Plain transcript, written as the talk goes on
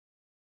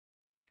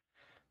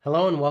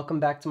Hello and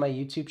welcome back to my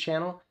YouTube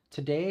channel.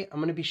 Today I'm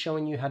going to be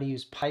showing you how to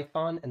use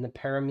Python and the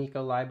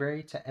Paramiko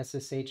library to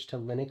SSH to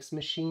Linux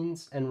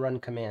machines and run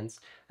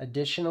commands.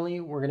 Additionally,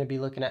 we're going to be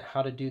looking at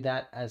how to do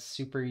that as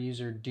super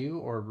user do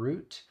or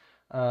root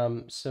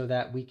so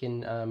that we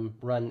can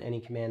run any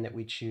command that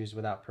we choose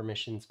without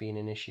permissions being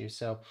an issue.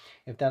 So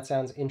if that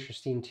sounds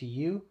interesting to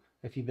you,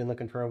 if you've been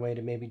looking for a way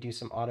to maybe do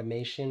some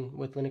automation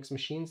with Linux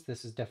machines,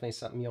 this is definitely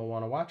something you'll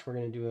want to watch. We're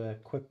going to do a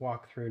quick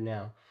walkthrough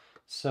now.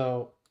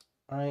 So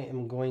I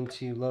am going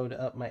to load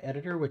up my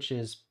editor, which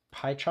is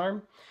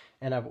PyCharm,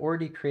 and I've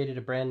already created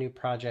a brand new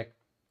project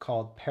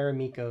called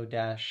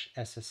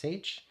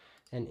Paramiko-SSH,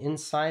 and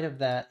inside of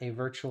that, a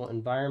virtual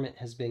environment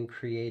has been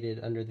created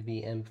under the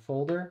VM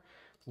folder,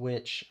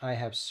 which I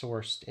have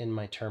sourced in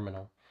my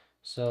terminal.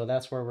 So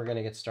that's where we're going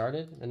to get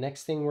started. The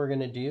next thing we're going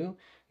to do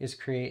is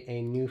create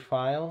a new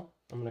file.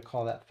 I'm going to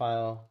call that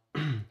file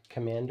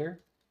commander,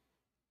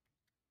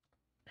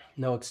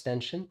 no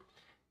extension,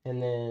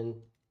 and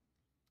then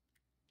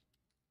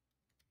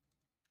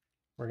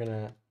we're going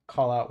to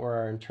call out where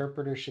our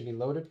interpreter should be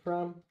loaded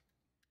from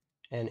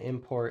and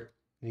import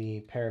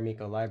the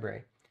Paramiko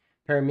library.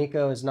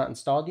 Paramiko is not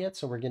installed yet,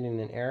 so we're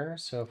getting an error.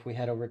 So if we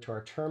head over to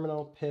our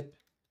terminal, pip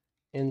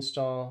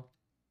install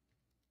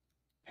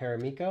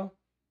Paramiko,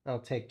 that'll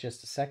take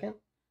just a second.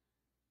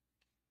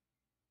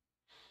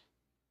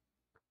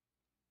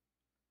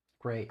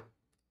 Great.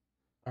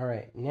 All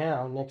right,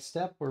 now next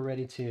step, we're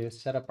ready to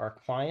set up our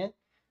client.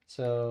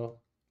 So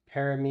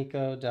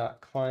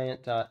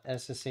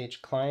paramiko.client.ssh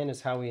client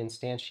is how we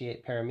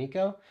instantiate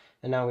Paramiko,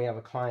 and now we have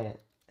a client.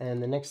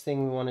 And the next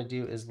thing we want to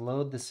do is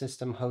load the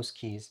system host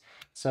keys.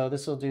 So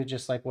this will do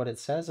just like what it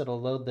says.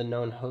 It'll load the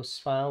known hosts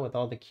file with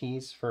all the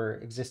keys for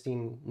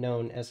existing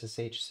known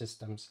SSH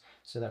systems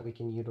so that we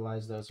can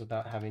utilize those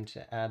without having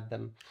to add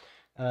them.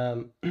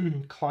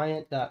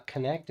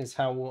 Client.connect is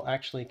how we'll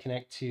actually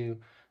connect to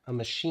a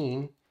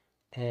machine.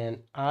 And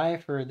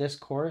for this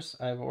course,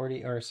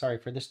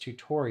 for this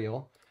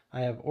tutorial,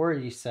 I have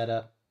already set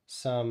up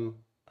some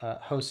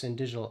hosts in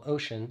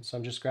DigitalOcean. So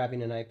I'm just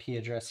grabbing an IP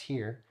address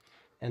here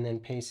and then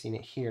pasting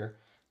it here.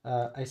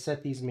 I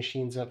set these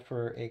machines up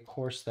for a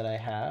course that I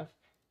have.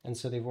 And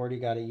so they've already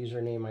got a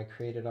username I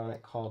created on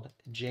it called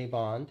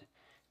JBond.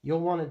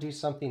 You'll want to do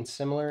something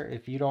similar.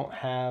 If you don't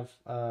have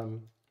a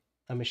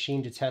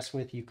machine to test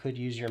with, you could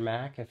use your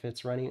Mac if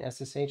it's running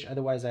SSH.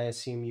 Otherwise, I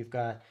assume you've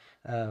got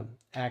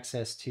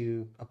access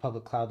to a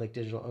public cloud like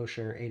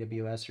DigitalOcean or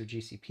AWS or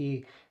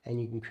GCP, and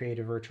you can create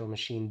a virtual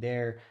machine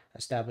there,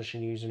 establish a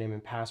username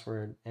and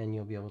password, and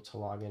you'll be able to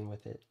log in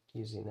with it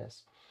using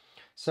this.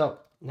 So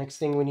next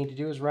thing we need to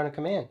do is run a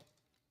command.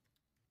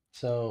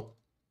 So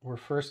we're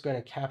first going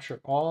to capture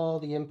all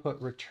the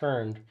input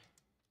returned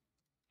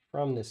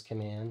from this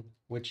command,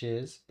 which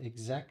is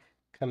exec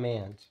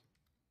command.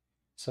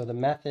 So the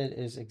method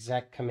is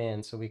exec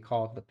command. So we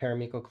call it the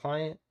Paramiko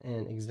client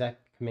and exec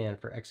command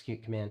for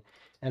execute command.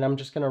 And I'm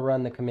just going to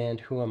run the command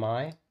who am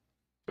I.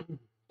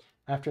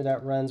 After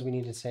that runs, we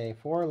need to say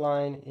for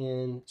line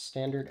in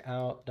standard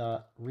out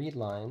dot read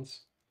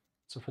lines.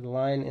 So for the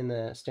line in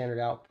the standard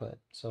output,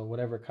 so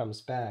whatever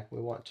comes back,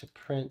 we want to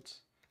print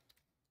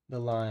the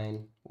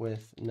line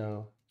with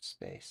no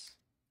space,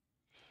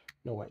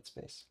 no white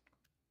space.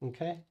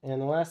 Okay,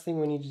 and the last thing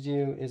we need to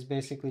do is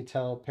basically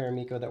tell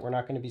Paramiko that we're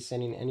not going to be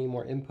sending any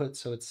more input,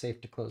 so it's safe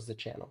to close the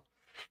channel.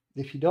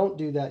 If you don't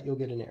do that, you'll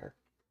get an error.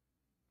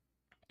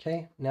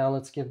 Okay, now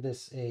let's give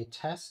this a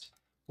test.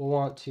 We'll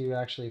want to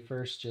actually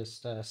first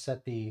just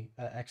set the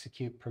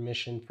execute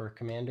permission for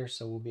commander,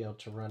 so we'll be able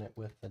to run it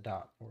with the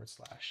 /.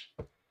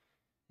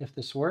 If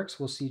this works,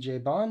 we'll see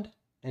JBond,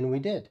 and we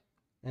did.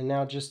 And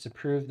now just to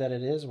prove that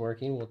it is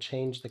working, we'll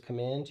change the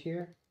command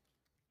here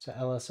to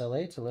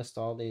LSLA to list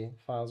all the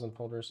files and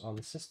folders on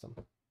the system.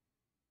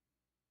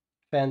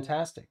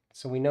 Fantastic.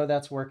 So we know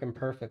that's working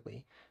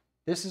perfectly.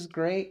 This is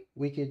great.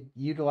 We could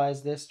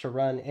utilize this to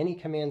run any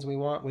commands we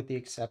want with the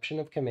exception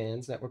of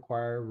commands that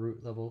require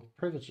root level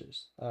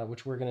privileges,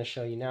 which we're going to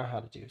show you now how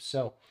to do.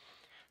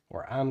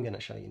 Or I'm going to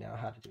show you now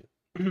how to do.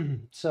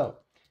 So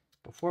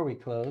before we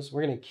close,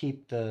 we're going to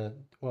keep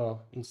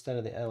instead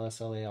of the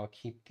LSLA, I'll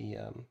keep the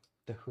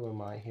who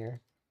am I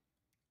here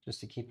just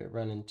to keep it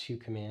running two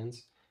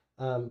commands.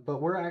 But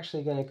we're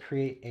actually going to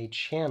create a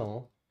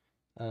channel,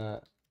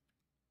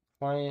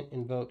 client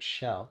invoke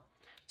shell.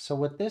 So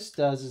what this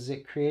does is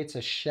it creates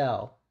a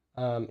shell.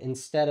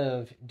 Instead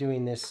of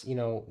doing this,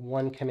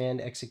 one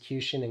command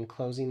execution and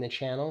closing the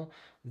channel,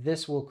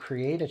 this will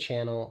create a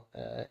channel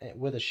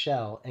with a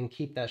shell and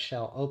keep that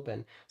shell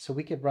open. So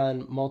we could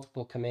run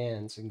multiple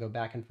commands and go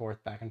back and forth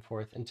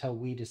until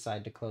we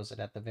decide to close it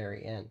at the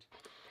very end.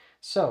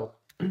 So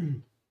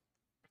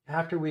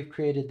after we've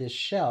created this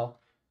shell,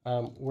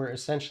 we're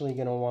essentially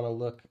going to want to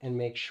look and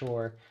make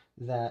sure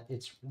that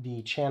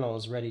the channel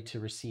is ready to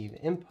receive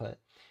input.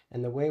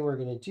 And the way we're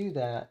going to do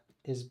that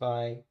is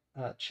by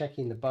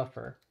checking the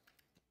buffer.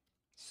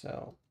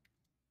 So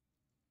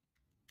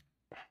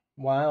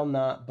while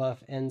not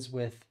buff ends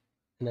with,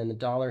 and then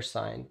the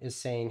 $sign is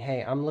saying,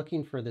 hey, I'm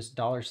looking for this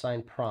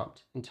 $sign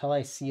prompt. Until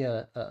I see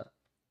a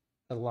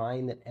the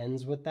line that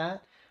ends with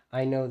that,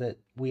 I know that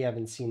we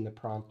haven't seen the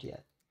prompt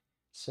yet.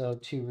 So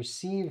to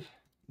receive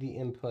the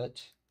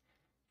input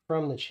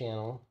from the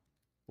channel,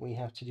 we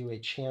have to do a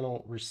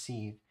channel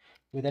receive.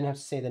 We then have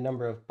to say the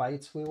number of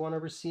bytes we want to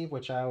receive,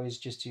 which I always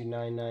just do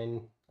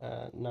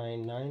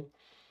 9999.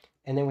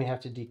 And then we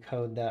have to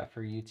decode that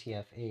for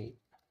UTF-8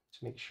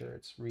 to make sure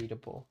it's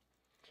readable.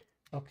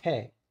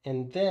 Okay,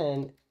 and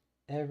then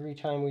every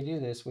time we do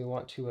this, we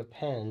want to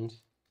append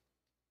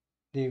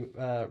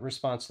the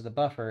response to the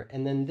buffer.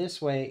 And then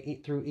this way,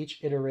 through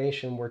each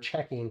iteration, we're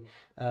checking,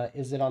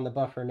 is it on the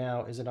buffer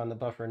now? Is it on the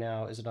buffer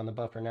now? Is it on the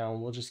buffer now?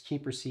 And we'll just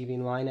keep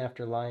receiving line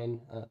after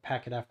line,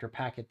 packet after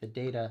packet, the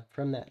data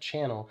from that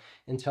channel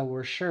until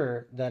we're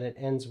sure that it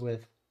ends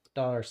with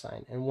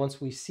 $. And once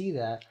we see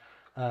that,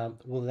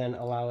 we'll then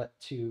allow it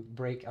to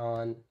break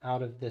on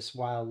out of this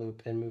while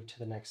loop and move to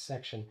the next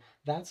section.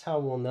 That's how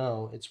we'll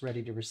know it's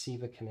ready to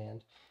receive a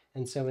command.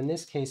 And so in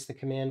this case, the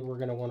command we're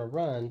going to want to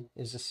run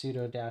is a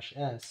sudo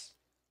 -s.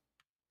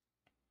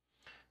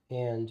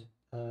 And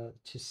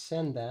to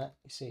send that,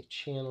 you say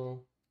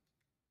channel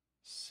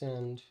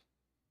send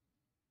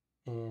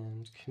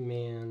and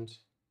command,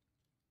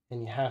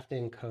 and you have to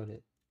encode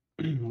it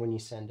when you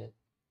send it.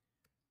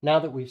 Now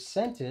that we've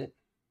sent it,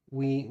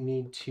 we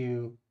need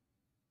to,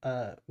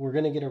 we're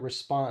going to get a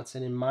response.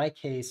 And in my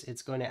case,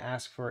 it's going to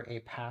ask for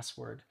a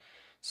password.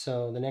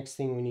 So the next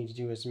thing we need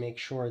to do is make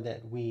sure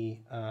that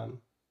we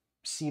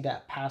see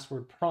that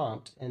password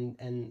prompt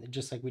and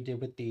just like we did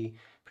with the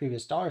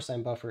previous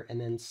 $ buffer, and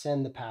then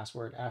send the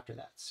password after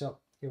that. So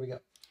here we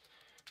go.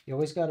 You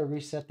always got to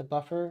reset the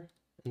buffer,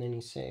 and then you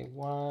say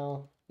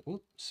while,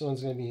 oops, this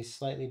one's going to be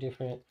slightly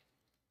different.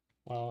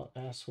 While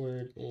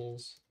password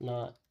is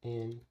not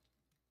in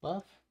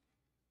buff.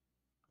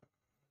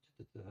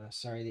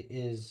 Sorry, the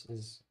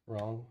is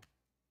wrong.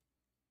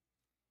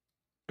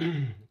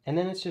 And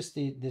then it's just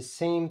the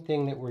same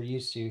thing that we're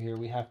used to here.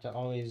 We have to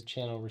always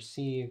channel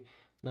receive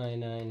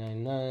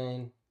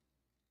 9999,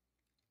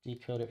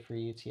 decode it for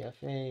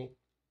UTF-8,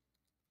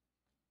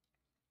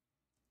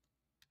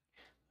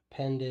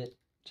 append it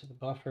to the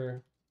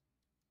buffer.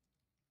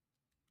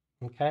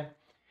 Okay,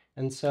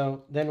 and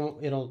so then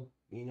it'll,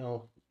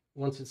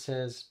 once it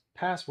says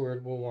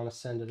password, we'll want to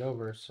send it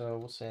over. So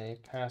we'll say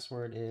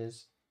password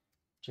is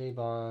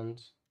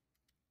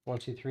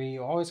jbond123.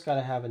 You always got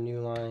to have a new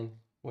line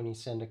when you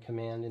send a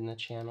command in the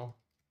channel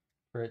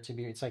for it to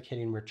be, it's like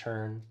hitting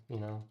return,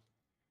 and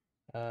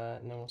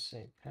then we'll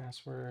say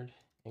password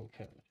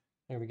encode.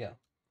 There we go.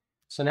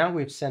 So now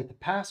we've sent the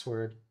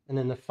password, and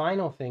then the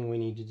final thing we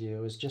need to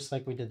do is just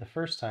like we did the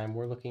first time,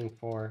 we're looking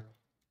for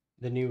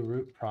the new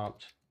root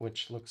prompt,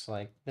 which looks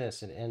like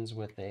this. It ends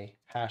with a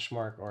hash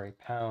mark or a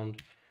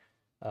pound,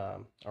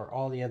 or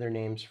all the other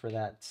names for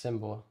that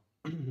symbol.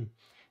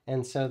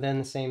 And so then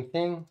the same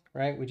thing,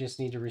 right? We just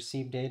need to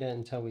receive data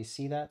until we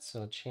see that.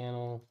 So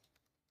channel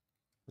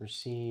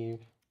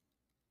receive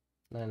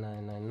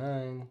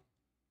 9999,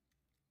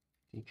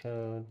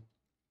 decode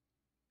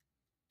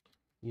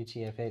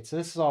UTF-8. So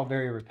this is all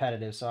very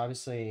repetitive. So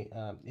obviously,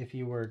 if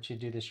you were to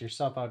do this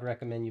yourself, I would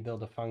recommend you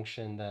build a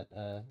function that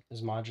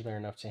is modular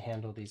enough to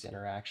handle these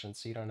interactions.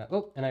 So you don't have,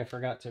 oh, and I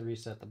forgot to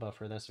reset the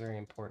buffer. That's very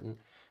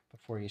important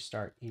before you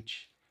start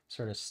each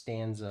sort of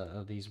stanza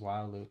of these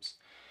while loops.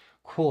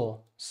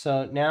 Cool.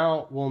 So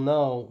now we'll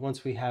know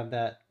once we have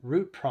that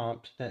root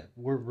prompt that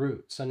we're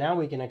root. So now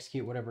we can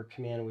execute whatever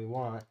command we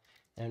want.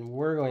 And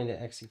we're going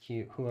to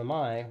execute who am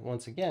I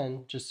once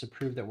again, just to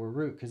prove that we're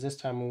root, because this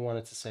time we want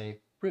it to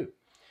say root.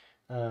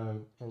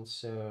 And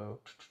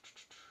so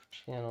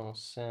channel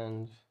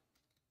send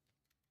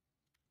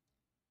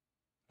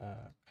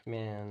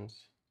command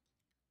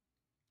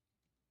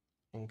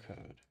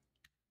encode.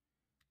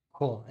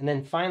 Cool. And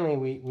then finally,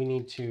 we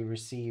need to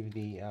receive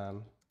the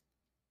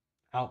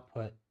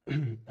output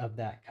of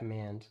that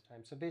command.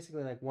 So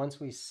basically, like once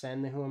we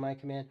send the who am I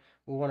command,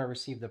 we want to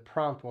receive the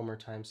prompt one more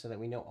time so that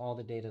we know all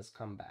the data has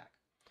come back.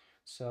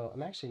 So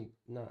I'm actually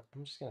not,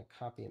 I'm just going to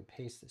copy and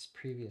paste this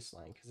previous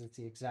line because it's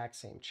the exact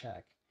same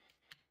check.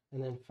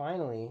 And then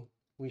finally,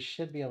 we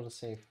should be able to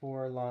say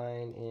for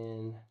line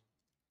in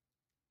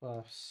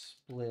buff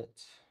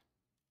split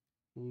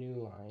new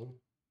line.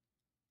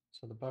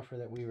 So the buffer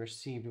that we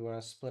received, we want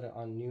to split it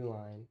on new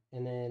line.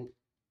 And then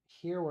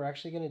here we're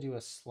actually going to do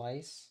a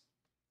slice.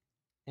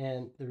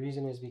 And the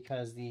reason is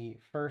because the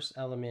first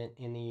element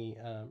in the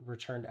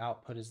returned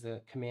output is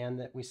the command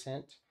that we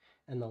sent.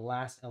 And the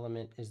last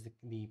element is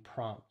the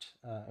prompt.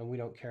 And we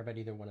don't care about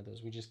either one of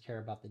those. We just care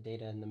about the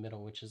data in the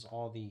middle, which is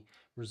all the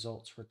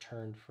results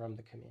returned from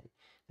the command.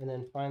 And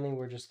then finally,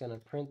 we're just going to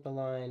print the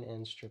line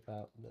and strip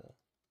out the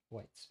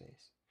white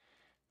space.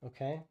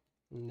 Okay,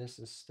 and this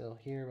is still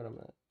here, but I'm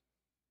going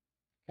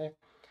to, okay.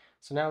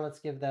 So now let's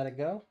give that a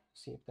go,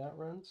 see if that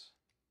runs.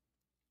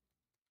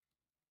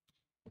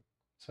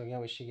 So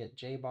again, we should get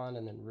jbond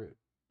and then root.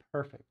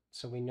 Perfect.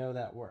 So we know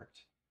that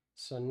worked.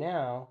 So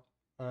now,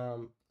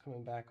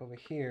 coming back over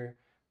here,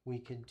 we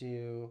could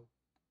do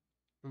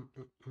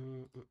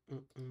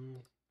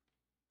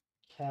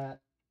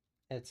cat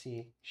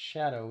etsy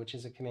shadow, which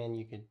is a command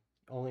you could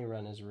only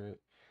run as root.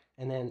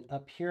 And then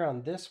up here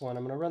on this one,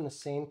 I'm going to run the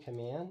same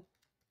command.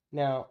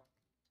 Now,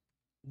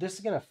 this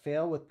is going to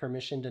fail with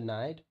permission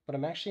denied, but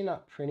I'm actually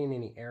not printing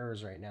any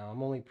errors right now.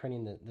 I'm only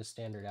printing the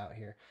standard out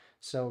here.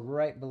 So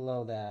right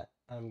below that,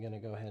 I'm going to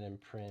go ahead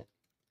and print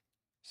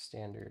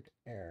standard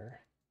error.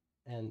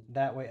 And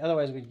that way,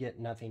 otherwise we'd get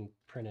nothing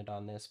printed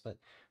on this. But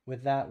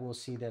with that, we'll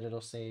see that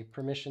it'll say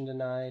permission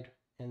denied,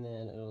 and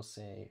then it'll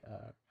say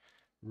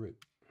root.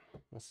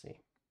 Let's see.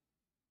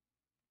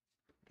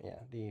 Yeah,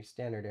 the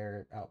standard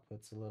error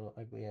output's a little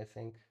ugly, I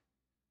think.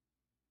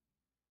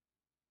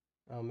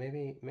 Oh,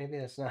 maybe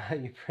that's not how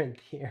you print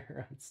the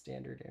error on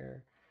standard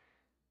error.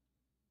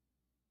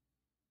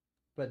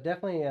 But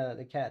definitely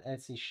the cat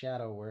Etsy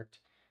shadow worked.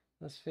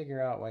 Let's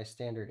figure out why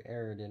standard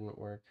error didn't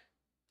work.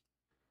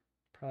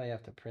 Probably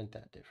have to print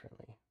that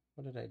differently.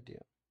 What did I do?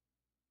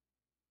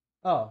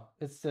 Oh,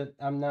 it's the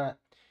I'm not.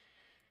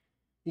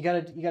 You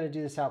gotta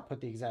do this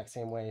output the exact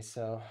same way.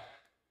 So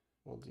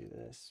we'll do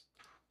this.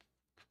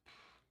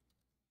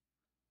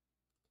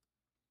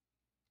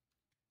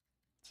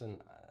 It's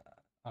an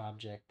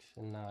object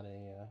and not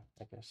a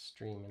like a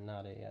stream and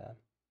not a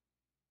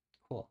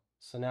cool.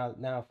 So now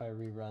if I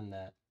rerun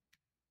that,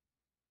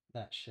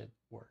 that should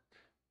work.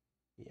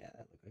 Yeah,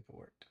 that looked like it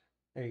worked.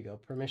 There you go,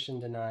 permission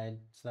denied.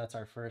 So that's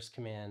our first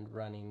command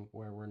running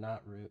where we're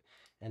not root.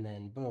 And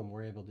then boom,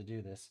 we're able to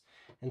do this.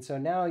 And so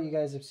now you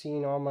guys have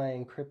seen all my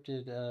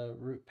encrypted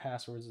root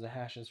passwords, the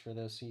hashes for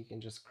those, so you can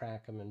just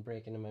crack them and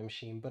break into my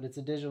machine. But it's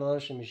a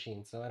DigitalOcean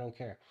machine, so I don't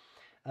care.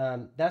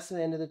 That's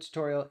the end of the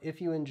tutorial. If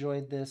you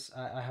enjoyed this,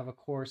 I have a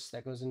course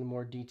that goes into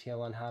more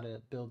detail on how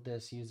to build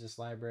this, use this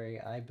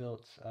library. I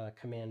built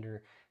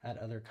Commander at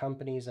other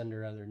companies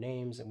under other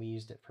names, and we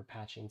used it for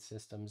patching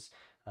systems.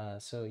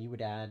 So you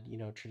would add,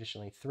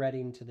 traditionally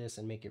threading to this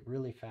and make it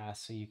really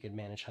fast so you could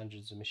manage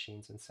hundreds of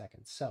machines in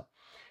seconds. So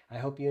I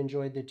hope you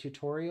enjoyed the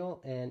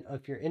tutorial, and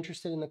if you're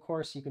interested in the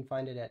course, you can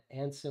find it at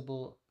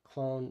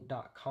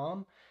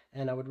ansibleclone.com,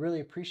 and I would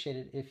really appreciate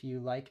it if you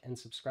like and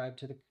subscribe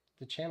to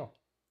the channel.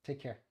 Take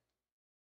care.